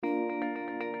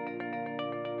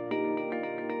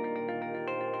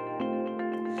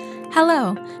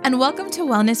Hello, and welcome to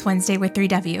Wellness Wednesday with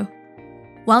 3W.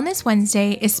 Wellness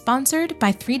Wednesday is sponsored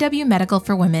by 3W Medical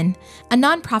for Women, a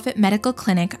nonprofit medical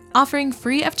clinic offering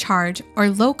free of charge or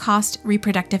low-cost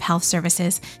reproductive health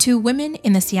services to women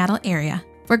in the Seattle area,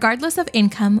 regardless of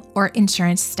income or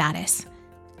insurance status.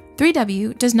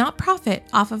 3W does not profit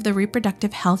off of the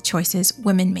reproductive health choices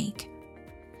women make.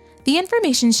 The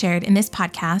information shared in this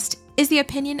podcast is the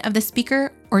opinion of the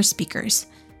speaker or speakers.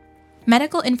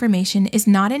 Medical information is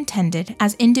not intended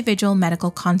as individual medical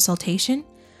consultation,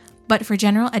 but for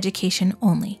general education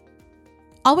only.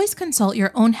 Always consult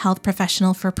your own health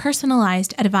professional for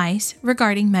personalized advice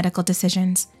regarding medical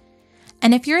decisions.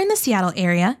 And if you're in the Seattle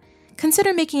area,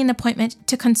 consider making an appointment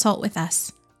to consult with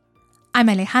us. I'm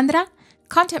Alejandra,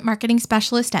 Content Marketing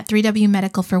Specialist at 3W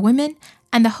Medical for Women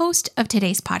and the host of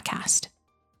today's podcast.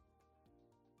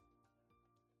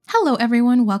 Hello,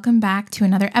 everyone. Welcome back to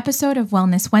another episode of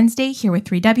Wellness Wednesday here with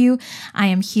 3W. I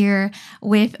am here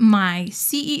with my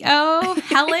CEO,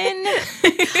 Helen.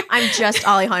 I'm just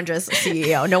Alejandra's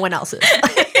CEO. No one else's.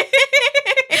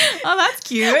 Oh, that's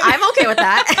cute. I'm okay with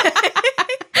that.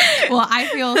 Well, I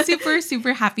feel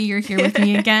super happy you're here with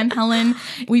me again, Helen.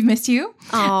 We've missed you.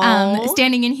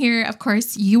 Standing in here, of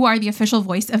course, you are the official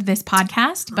voice of this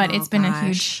podcast, but it's been a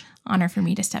huge honor for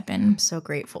me to step in. I'm so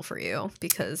grateful for you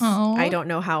because I don't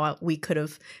know how we could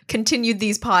have continued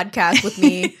these podcasts with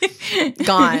me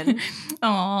gone.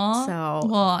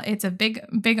 Well, it's a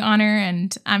big honor,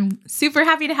 and I'm super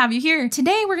happy to have you here.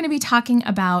 Today, we're going to be talking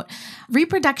about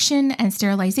reproduction and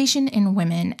sterilization in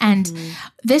women. And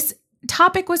this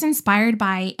topic was inspired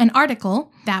by an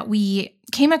article that we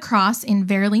came across in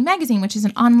Verily magazine, which is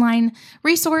an online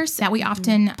resource that we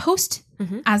often post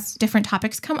as different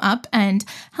topics come up. And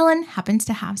Helen happens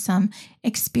to have some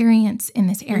experience in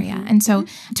this area. And so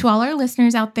to all our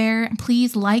listeners out there,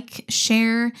 please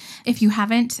share if you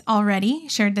haven't already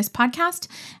shared this podcast.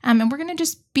 And we're going to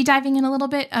just be diving in a little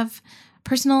bit of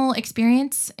personal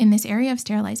experience in this area of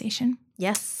sterilization.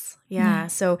 Yes. Yeah.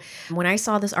 So when I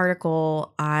saw this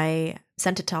article, I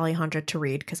sent it to Alejandra to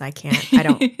read because I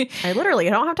literally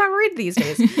don't have time to read these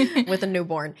days with a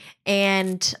newborn.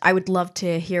 And I would love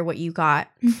to hear what you got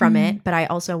from it. But I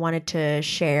also wanted to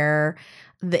share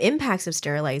the impacts of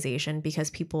sterilization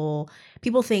because people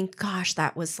think, gosh,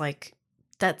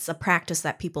 that's a practice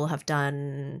that people have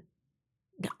done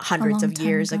hundreds of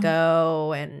years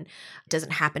ago and doesn't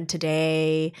happen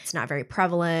today. It's not very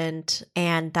prevalent.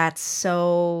 And that's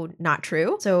so not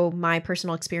true. So my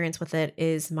personal experience with it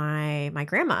is my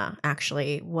grandma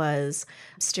actually was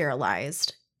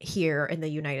sterilized here in the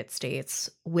United States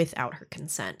without her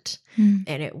consent.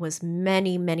 And it was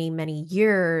many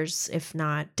years, if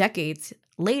not decades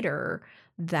later,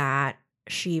 that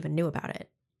she even knew about it.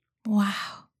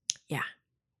 Wow. Yeah.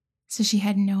 So she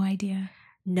had no idea.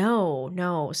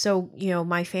 No. So,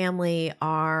 my family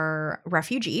are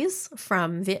refugees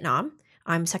from Vietnam.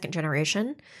 I'm second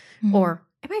generation. Or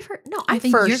am I first? No, I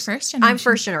think you're first generation. I'm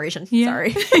first generation. Yeah.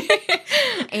 Sorry.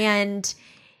 And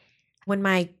when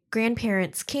my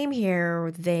grandparents came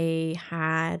here, they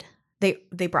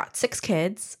brought 6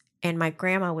 kids, and my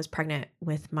grandma was pregnant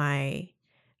with my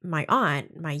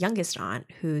aunt, my youngest aunt,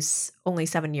 who's only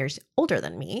 7 years older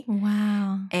than me.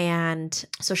 Wow. And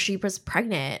so she was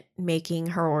pregnant, making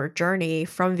her journey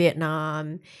from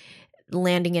Vietnam,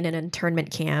 landing in an internment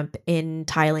camp in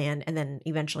Thailand, and then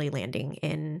eventually landing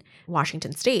in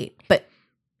Washington State. But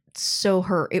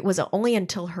so it was only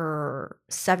until her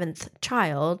 7th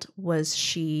child was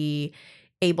she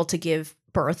able to give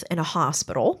birth in a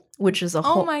hospital, which is a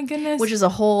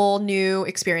whole new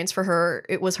experience for her.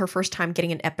 It was her first time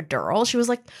getting an epidural. She was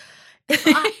like,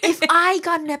 if I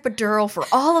got an epidural for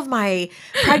all of my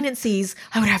pregnancies,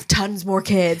 I would have tons more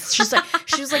kids. She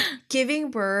was like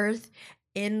giving birth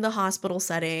in the hospital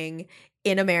setting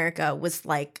in America was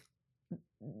like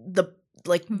the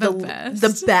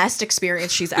best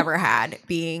experience she's ever had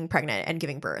being pregnant and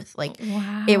giving birth. Like,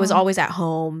 wow. It was always at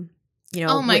home.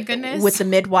 Oh my goodness. With the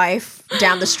midwife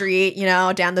down the street,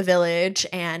 down the village.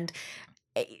 And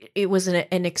it was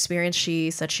an experience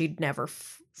she said she'd never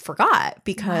forgot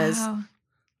because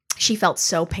she felt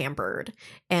so pampered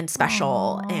and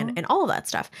special and all of that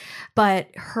stuff. But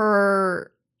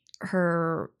her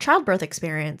childbirth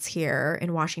experience here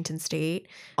in Washington State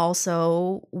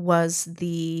also was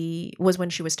when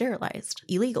she was sterilized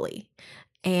illegally.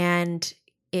 And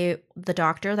the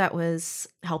doctor that was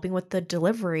helping with the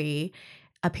delivery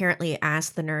apparently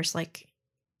asked the nurse, like,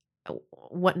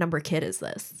 what number kid is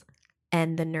this?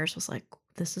 And the nurse was like,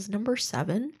 this is number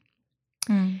 7.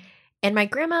 And my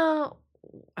grandma,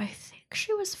 I think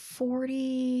she was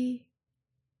 40,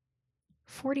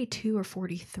 42 or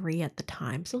 43 at the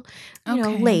time. So,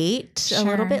 late, a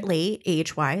little bit late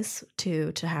age-wise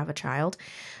to have a child.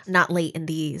 Not late in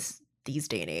these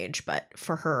day and age, but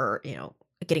for her,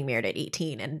 getting married at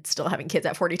 18 and still having kids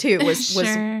at 42 was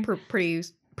pretty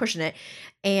pushing it.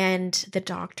 And the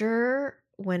doctor,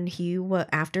 when he was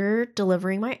after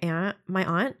delivering my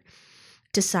aunt,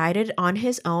 decided on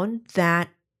his own that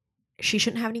she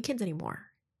shouldn't have any kids anymore.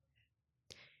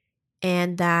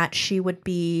 And that she would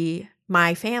be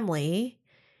my family,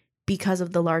 because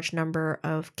of the large number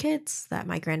of kids that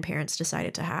my grandparents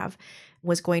decided to have,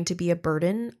 was going to be a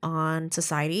burden on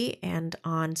society and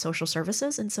on social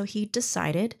services. And so he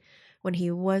decided, when he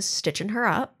was stitching her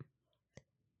up,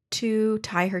 to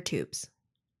tie her tubes.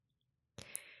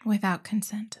 Without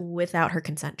consent. Without her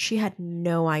consent. She had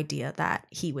no idea that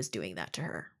he was doing that to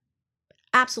her.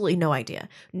 Absolutely no idea.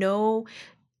 No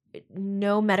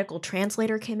medical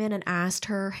translator came in and asked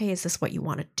her, hey, is this what you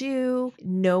want to do?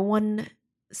 No one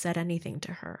said anything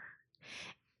to her.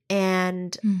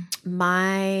 And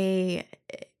my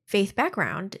faith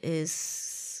background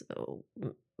is,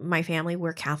 my family,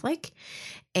 we're Catholic.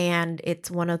 And it's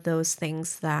one of those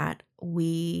things that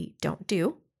we don't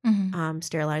do,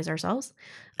 sterilize ourselves,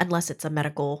 unless it's a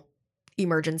medical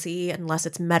emergency, unless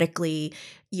it's medically,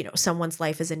 someone's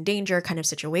life is in danger kind of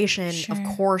situation. Sure. Of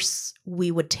course, we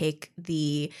would take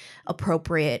the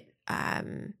appropriate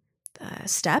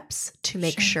steps to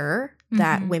make sure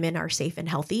that women are safe and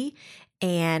healthy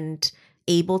and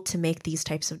able to make these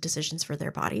types of decisions for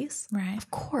their bodies. Right. Of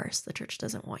course, the church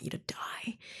doesn't want you to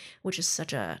die, which is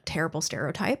such a terrible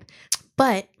stereotype.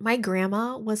 But my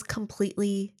grandma was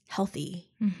completely healthy,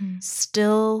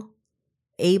 still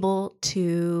able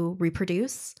to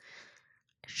reproduce.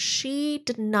 She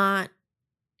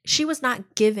was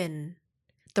not given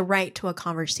the right to a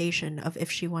conversation of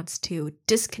if she wants to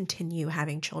discontinue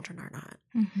having children or not.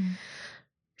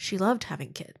 She loved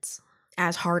having kids,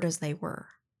 as hard as they were.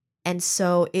 And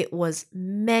so it was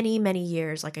many, many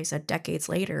years, like I said, decades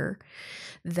later,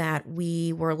 that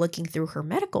we were looking through her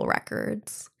medical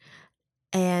records,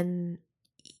 and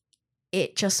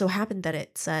it just so happened that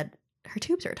it said her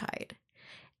tubes are tied.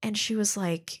 And she was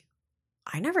like,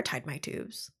 I never tied my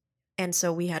tubes. And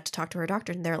so we had to talk to her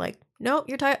doctor, and they're like, no,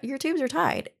 your tubes are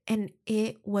tied. And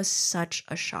it was such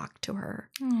a shock to her.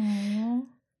 Aww.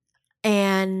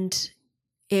 And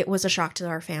it was a shock to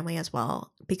our family as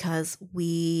well, because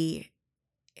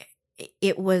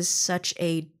it was such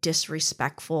a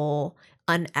disrespectful,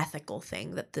 unethical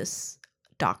thing that this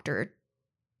doctor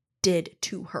did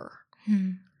to her.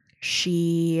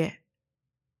 She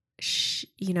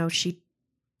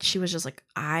was just like,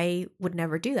 I would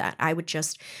never do that. I would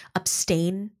just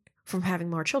abstain from having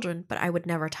more children, but I would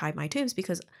never tie my tubes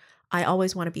because I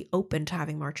always want to be open to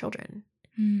having more children.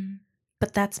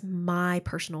 But that's my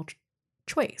personal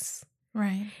choice.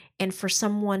 Right. And for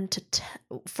someone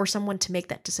to make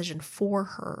that decision for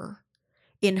her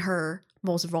in her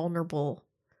most vulnerable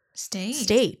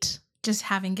state. Just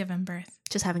having given birth.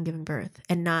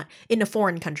 And not in a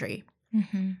foreign country.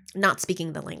 Not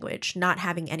speaking the language, not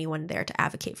having anyone there to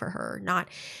advocate for her, not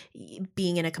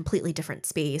being in a completely different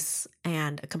space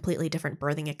and a completely different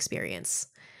birthing experience.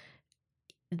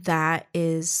 That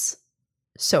is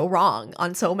so wrong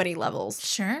on so many levels.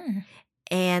 Sure.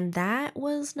 And that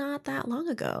was not that long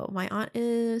ago. My aunt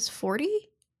is 40.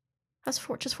 That's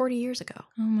just 40 years ago.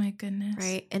 Oh my goodness.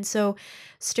 Right. And so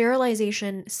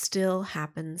sterilization still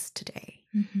happens today.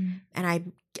 And I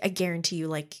guarantee you,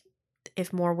 like,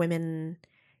 if more women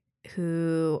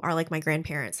who are like my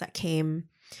grandparents that came,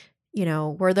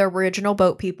 were the original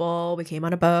boat people, we came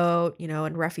on a boat,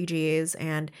 and refugees.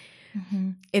 And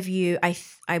if you,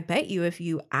 I bet you, if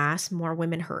you ask more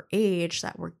women her age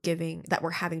that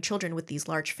were having children with these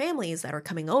large families that are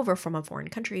coming over from a foreign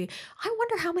country, I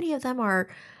wonder how many of them are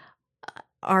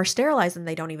sterilized and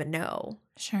they don't even know.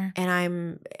 Sure.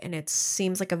 And it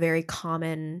seems like a very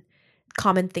common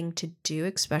thing to do,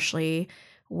 especially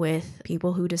with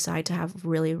people who decide to have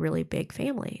really, really big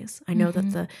families. I know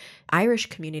that the Irish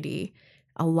community,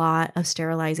 a lot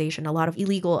of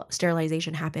illegal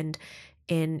sterilization happened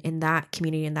in that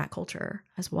community, in that culture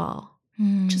as well.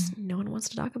 Just no one wants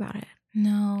to talk about it.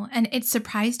 No. And it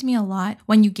surprised me a lot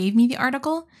when you gave me the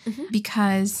article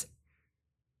because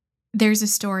there's a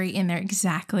story in there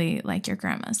exactly like your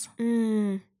grandma's.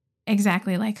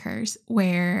 Exactly like hers,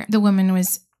 where the woman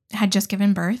had just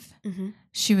given birth.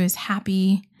 She was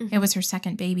happy. It was her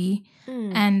second baby.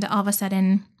 And all of a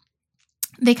sudden,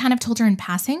 they kind of told her in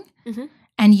passing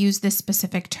and used this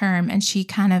specific term. And she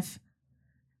kind of,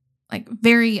 like,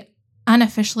 very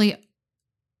unofficially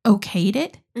okayed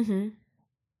it.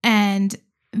 And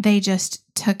they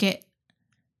just took it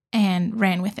and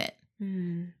ran with it.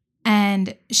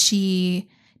 And she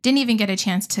didn't even get a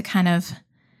chance to kind of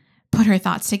put her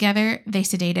thoughts together. They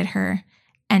sedated her.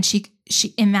 And she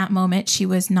in that moment, she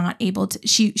was not able to,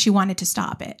 she wanted to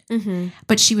stop it.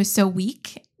 But she was so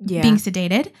weak being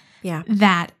sedated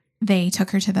that they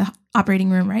took her to the operating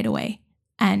room right away.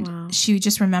 And she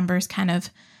just remembers kind of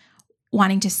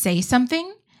wanting to say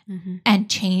something and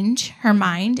change her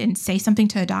mind and say something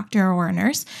to a doctor or a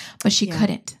nurse, but she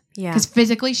couldn't. Because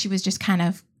physically she was just kind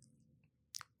of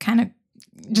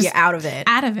just out of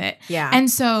it. And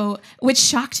so, which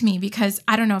shocked me because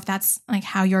I don't know if that's like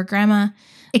how your grandma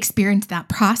experienced that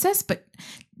process, but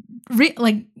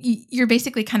like you're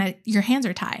basically kind of, your hands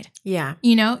are tied. Yeah.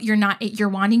 You know, you're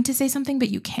wanting to say something, but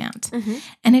you can't.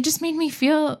 And it just made me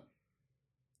feel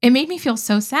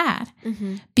so sad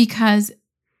because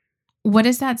what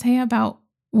does that say about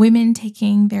women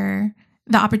taking the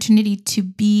opportunity to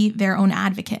be their own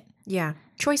advocate? Yeah.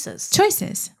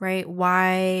 Choices. Right?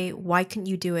 Why couldn't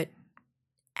you do it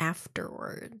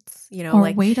afterwards? You know, or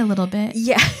like wait a little bit.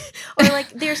 Yeah. Or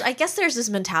like I guess there's this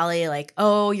mentality like,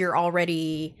 oh, you're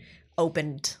already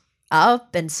opened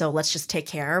up and so let's just take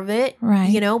care of it. Right.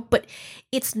 You know, but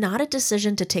it's not a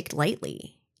decision to take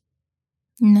lightly.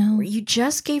 No. You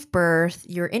just gave birth.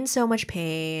 You're in so much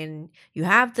pain. You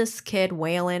have this kid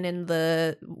wailing in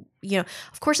the, you know,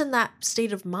 of course, in that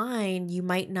state of mind, you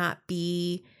might not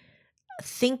be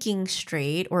thinking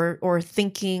straight or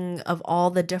thinking of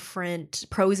all the different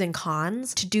pros and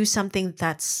cons to do something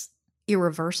that's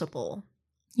irreversible.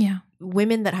 Yeah.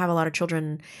 Women that have a lot of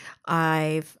children,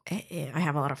 I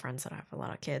have a lot of friends that have a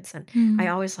lot of kids, and I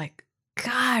always like,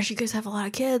 gosh, you guys have a lot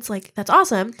of kids. Like, that's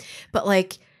awesome. But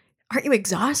like, aren't you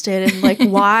exhausted? And like,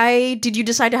 why did you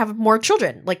decide to have more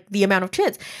children? Like the amount of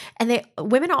kids. And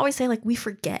women always say like, we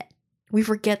forget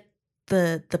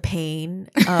the pain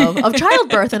of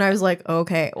childbirth. And I was like,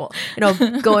 okay, well, you know,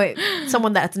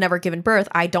 someone that's never given birth,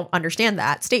 I don't understand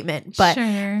that statement. But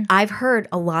sure. I've heard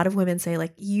a lot of women say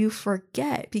like, you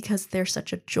forget because they're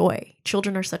such a joy.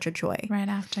 Children are such a joy. Right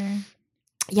after.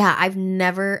 Yeah. I've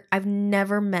never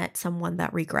met someone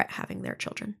that regret having their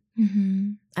children.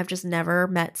 I've just never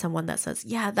met someone that says,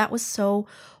 yeah, that was so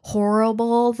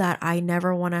horrible that I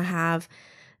never want to have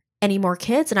any more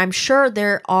kids. And I'm sure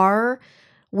there are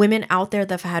women out there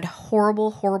that have had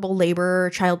horrible, horrible labor,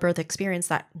 childbirth experience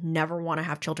that never want to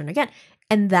have children again.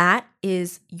 And that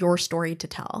is your story to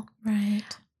tell. Right.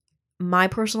 My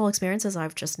personal experience is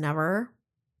I've just never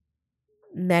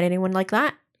met anyone like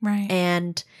that. Right.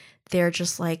 And they're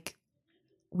just like,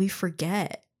 we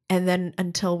forget. And then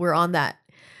until we're on that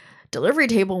delivery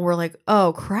table, we're like,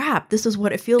 oh crap, this is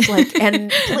what it feels like. And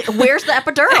where's the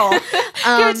epidural?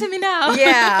 Give it to me now.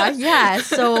 Yeah.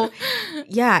 So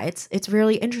yeah, it's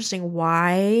really interesting.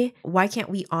 Why can't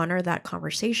we honor that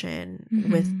conversation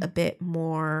with a bit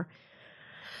more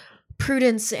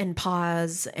prudence and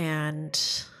pause and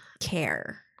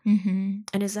care? And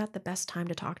is that the best time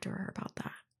to talk to her about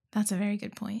that? That's a very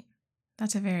good point.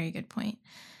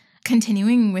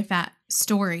 Continuing with that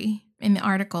story in the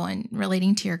article and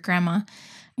relating to your grandma,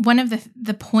 one of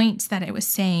the points that it was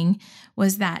saying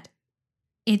was that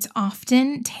it's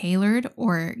often tailored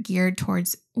or geared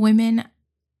towards women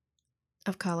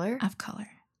of color.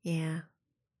 Yeah.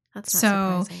 That's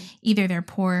not surprising. Either they're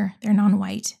poor, they're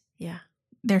non-white,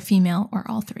 they're female, or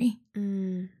all three.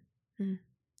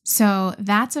 So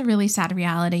that's a really sad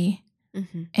reality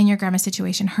in your grandma's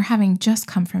situation, her having just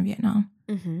come from Vietnam,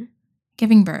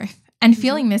 giving birth, and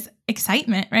feeling this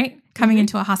excitement, right? Coming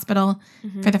into a hospital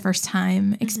for the first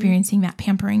time, experiencing that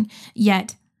pampering,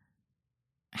 yet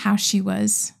how she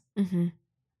was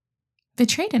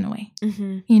betrayed in a way,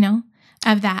 you know,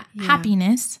 of that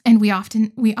happiness. And we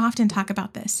often talk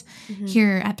about this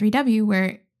here at 3W,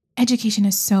 where education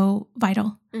is so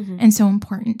vital and so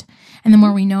important. And the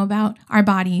more we know about our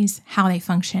bodies, how they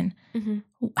function,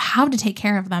 how to take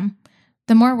care of them,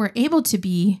 the more we're able to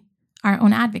be our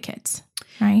own advocates,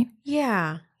 right?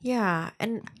 Yeah.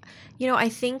 And you know, I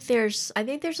think there's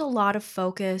a lot of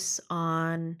focus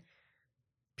on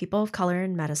people of color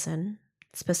in medicine,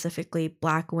 specifically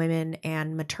Black women,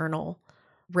 and maternal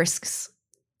risks,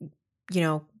 you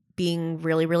know, being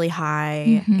really, really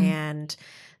high. And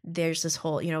there's this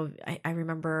whole, you know, I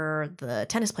remember the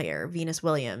tennis player, Venus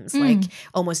Williams, like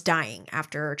almost dying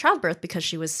after childbirth because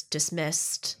she was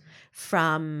dismissed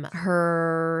from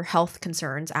her health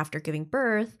concerns after giving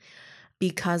birth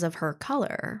because of her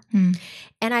color.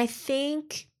 And I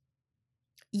think,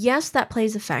 yes, that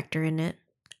plays a factor in it.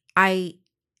 I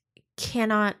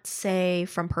cannot say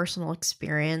from personal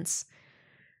experience,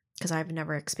 because I've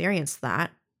never experienced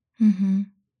that,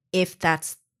 if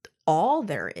that's all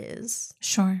there is.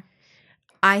 Sure.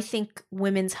 I think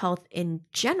women's health in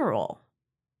general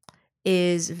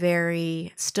is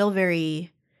still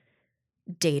very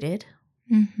dated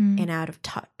and out of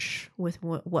touch with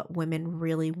what women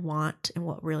really want and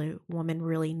what women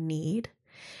really need.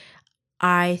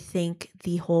 I think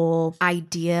the whole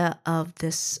idea of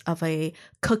a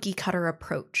cookie cutter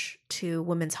approach to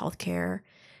women's healthcare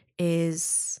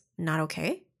is not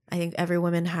okay. I think every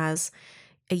woman has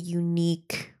a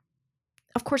unique,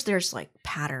 of course there's like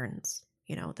patterns,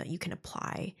 that you can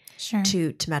apply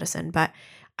to medicine, but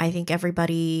I think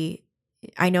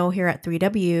I know here at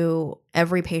 3W,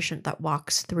 every patient that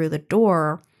walks through the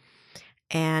door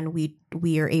and we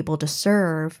are able to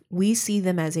serve, we see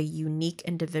them as a unique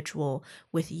individual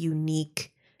with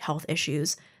unique health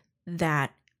issues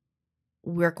that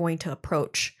we're going to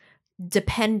approach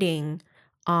depending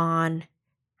on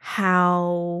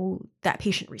how that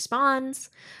patient responds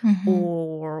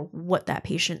or what that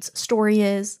patient's story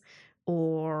is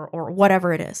or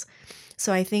whatever it is.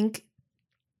 So I think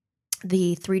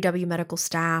the 3W medical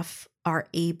staff are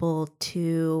able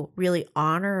to really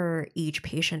honor each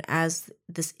patient as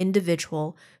this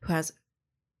individual who has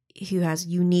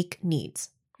unique needs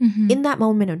in that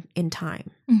moment in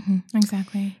time.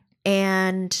 Exactly.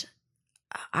 And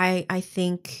I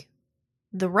think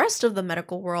the rest of the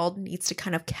medical world needs to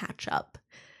kind of catch up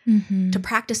to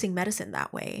practicing medicine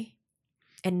that way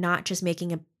and not just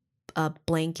making a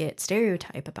blanket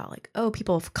stereotype about like, oh,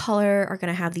 people of color are going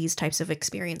to have these types of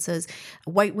experiences.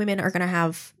 White women are going to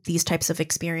have these types of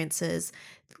experiences.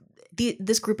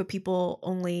 This group of people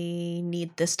only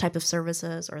need this type of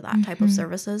services or that type of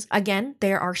services. Again,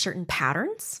 there are certain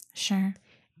patterns. Sure.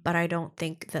 But I don't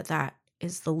think that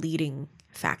is the leading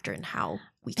factor in how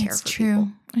we care for people.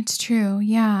 It's true.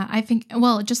 Yeah. I think,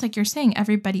 well, just like you're saying,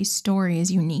 everybody's story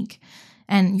is unique.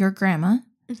 And your grandma,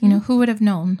 who would have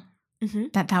known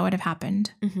that would have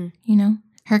happened,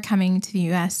 her coming to the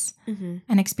U.S.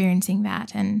 and experiencing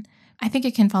that. And I think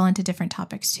it can fall into different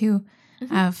topics too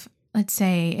of, let's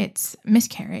say it's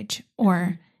miscarriage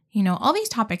or, all these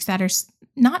topics that are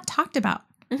not talked about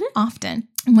often.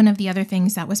 One of the other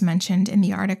things that was mentioned in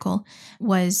the article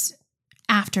was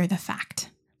after the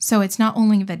fact. So it's not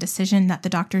only the decision that the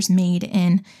doctors made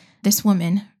in this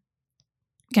woman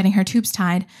getting her tubes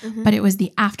tied, but it was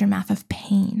the aftermath of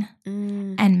pain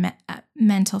and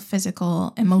mental,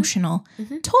 physical, emotional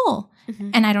toll.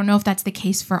 And I don't know if that's the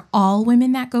case for all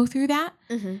women that go through that.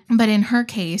 But in her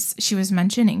case, she was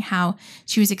mentioning how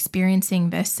she was experiencing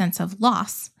this sense of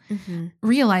loss,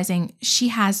 realizing she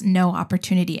has no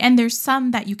opportunity. And there's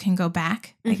some that you can go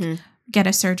back, like get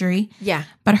a surgery. Yeah.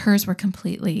 But hers were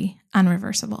completely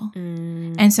unreversible.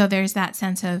 And so there's that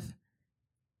sense of,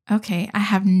 okay, I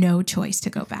have no choice to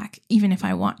go back, even if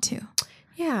I want to.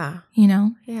 Yeah.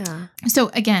 Yeah. So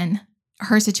again,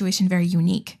 her situation, very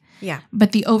unique. Yeah.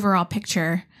 But the overall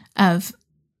picture of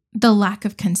the lack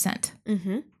of consent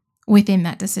within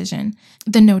that decision,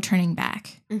 the no turning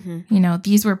back,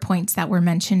 these were points that were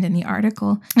mentioned in the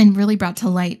article and really brought to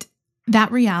light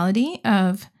that reality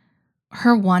of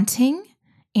her wanting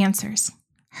answers,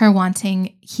 her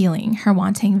wanting healing, her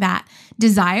wanting that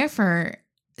desire for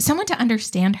someone to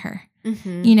understand her,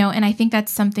 and I think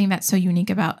that's something that's so unique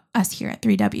about us here at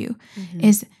 3W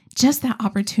is just that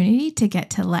opportunity to get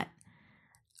to let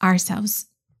ourselves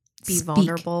be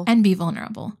vulnerable and be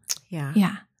vulnerable. Yeah.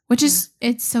 Yeah. Which is,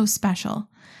 it's so special.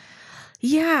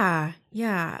 Yeah.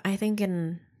 Yeah. I think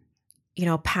in,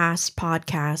 past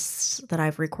podcasts that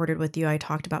I've recorded with you, I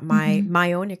talked about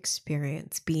my own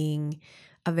experience being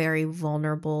a very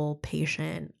vulnerable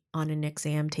patient on an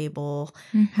exam table,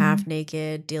 half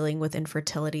naked, dealing with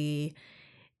infertility.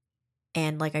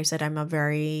 And like I said, I'm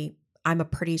a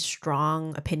pretty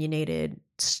strong, opinionated,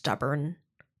 stubborn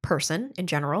person in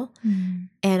general.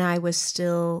 And I was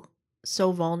still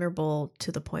so vulnerable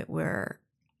to the point where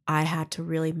I had to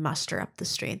really muster up the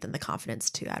strength and the confidence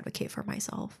to advocate for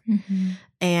myself.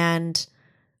 And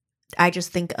I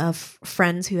just think of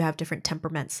friends who have different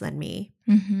temperaments than me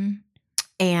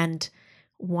and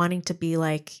wanting to be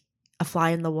like a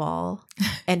fly in the wall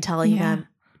and telling them,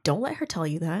 don't let her tell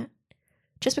you that.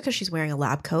 Just because she's wearing a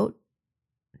lab coat,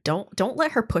 don't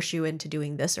let her push you into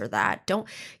doing this or that.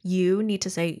 You need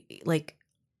to say, like,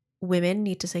 women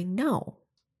need to say, no,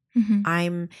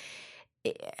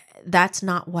 that's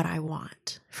not what I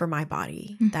want for my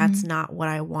body. That's not what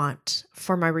I want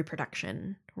for my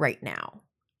reproduction right now.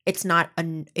 It's not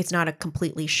a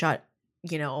completely shut,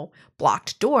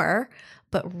 blocked door,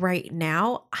 but right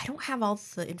now I don't have all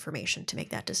the information to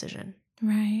make that decision.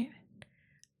 Right.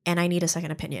 And I need a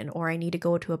second opinion, or I need to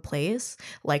go to a place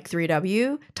like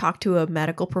 3W, talk to a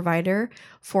medical provider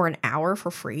for an hour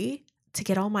for free to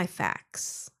get all my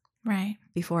facts. Right.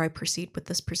 before I proceed with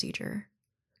this procedure.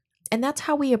 And that's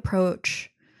how we approach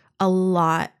a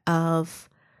lot of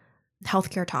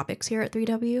healthcare topics here at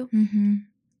 3W. Mm-hmm.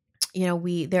 You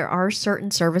know, there are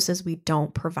certain services we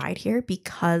don't provide here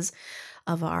because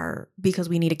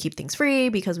we need to keep things free,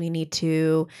 because we need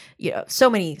to, you know, so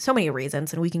many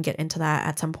reasons, and we can get into that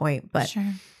at some point. But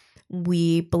Sure.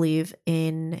 we believe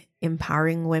in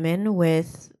empowering women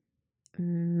with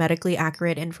medically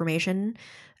accurate information,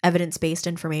 evidence-based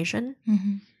information,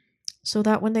 Mm-hmm. so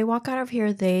that when they walk out of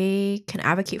here, they can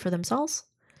advocate for themselves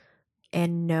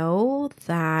and know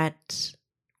that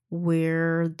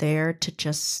we're there to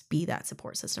just be that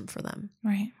support system for them.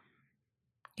 Right.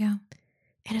 Yeah.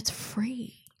 And it's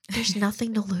free. There's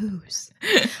nothing to lose.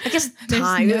 I guess There's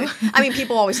time. I mean,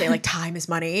 people always say like time is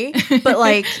money, but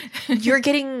like you're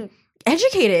getting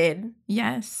educated.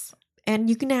 Yes. And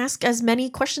you can ask as many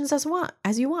questions as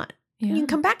you want. Yeah. And you can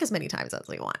come back as many times as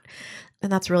you want.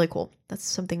 And that's really cool. That's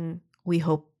something we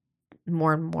hope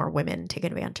more and more women take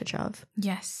advantage of.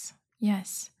 Yes.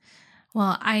 Yes.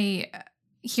 Well,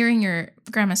 hearing your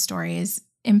grandma's story is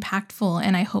impactful,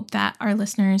 and I hope that our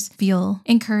listeners feel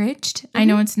encouraged. Mm-hmm. I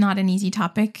know it's not an easy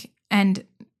topic, and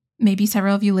maybe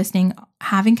several of you listening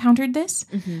have encountered this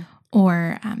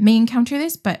or may encounter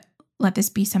this, but let this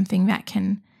be something that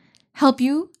can help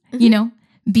you, you know,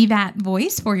 be that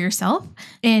voice for yourself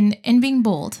and being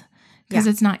bold, because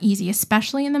it's not easy,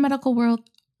 especially in the medical world.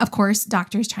 Of course,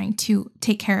 doctors trying to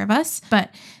take care of us,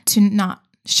 but to not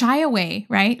shy away,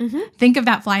 right? Think of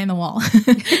that fly in the wall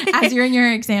as you're in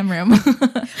your exam room.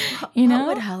 You know?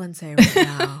 What would Helen say right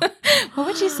now? What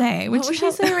would she say? What would she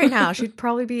say right now? She'd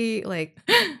probably be like,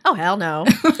 oh, hell no.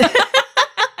 Be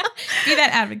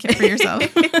that advocate for yourself.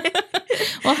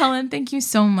 Well, Helen, thank you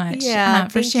so much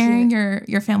for sharing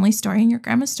your family story and your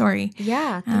grandma's story.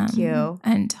 Yeah, thank you.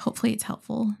 And hopefully it's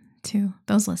helpful to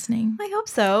those listening. I hope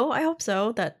so. I hope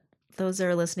so, that those that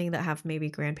are listening that have maybe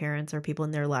grandparents or people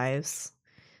in their lives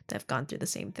that have gone through the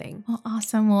same thing. Well,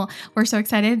 awesome. Well, we're so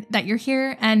excited that you're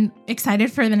here and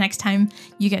excited for the next time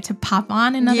you get to pop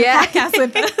on another podcast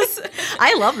with us.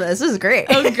 I love this. This is great.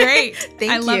 Oh, great. Thank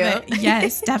you. I love it.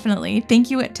 Yes, definitely.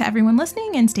 Thank you to everyone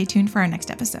listening, and stay tuned for our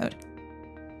next episode.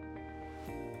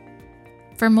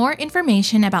 For more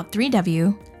information about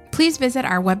 3W, please visit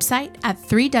our website at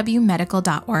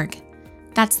 3wmedical.org.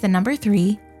 That's the number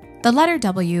 3, the letter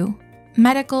W,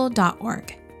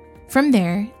 medical.org. From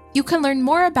there, you can learn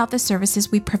more about the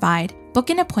services we provide, book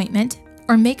an appointment,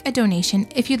 or make a donation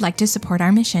if you'd like to support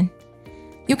our mission.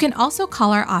 You can also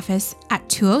call our office at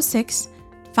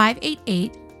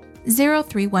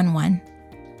 206-588-0311.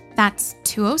 That's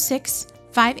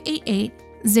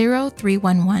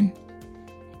 206-588-0311.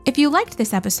 If you liked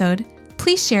this episode,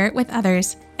 please share it with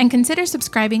others and consider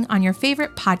subscribing on your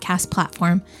favorite podcast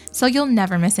platform so you'll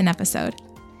never miss an episode.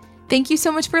 Thank you so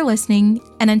much for listening,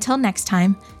 and until next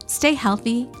time, stay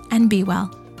healthy and be well.